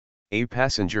A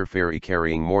passenger ferry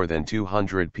carrying more than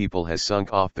 200 people has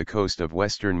sunk off the coast of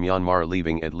western Myanmar,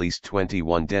 leaving at least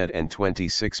 21 dead and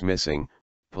 26 missing,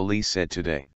 police said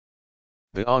today.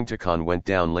 The Aung Takon went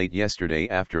down late yesterday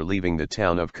after leaving the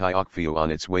town of Kyaukphyu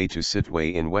on its way to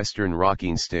Sittwe in western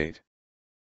Rakhine state.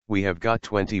 We have got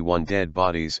 21 dead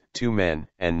bodies, 2 men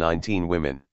and 19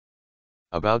 women.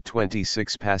 About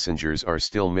 26 passengers are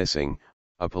still missing,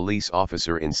 a police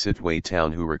officer in Sittwe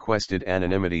town who requested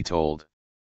anonymity told.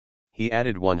 He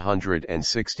added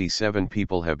 167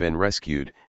 people have been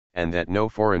rescued, and that no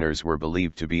foreigners were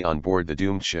believed to be on board the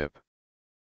doomed ship.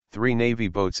 3 Navy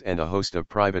boats and a host of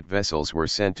private vessels were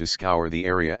sent to scour the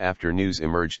area after news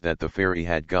emerged that the ferry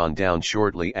had gone down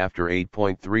shortly after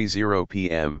 8:30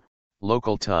 p.m.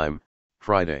 local time,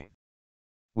 Friday.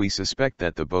 We suspect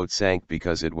that the boat sank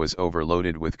because it was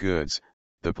overloaded with goods,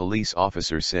 the police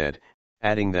officer said,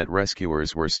 adding that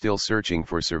rescuers were still searching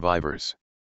for survivors.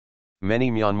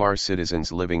 Many Myanmar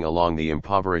citizens living along the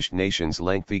impoverished nation's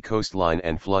lengthy coastline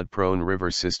and flood-prone river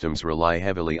systems rely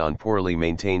heavily on poorly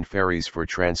maintained ferries for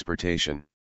transportation.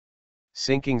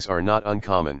 Sinkings are not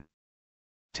uncommon.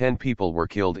 10 people were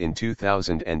killed in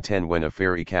 2010 when a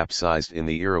ferry capsized in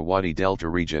the Irrawaddy Delta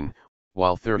region,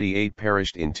 while 38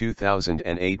 perished in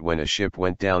 2008 when a ship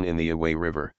went down in the Sittwe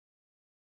River.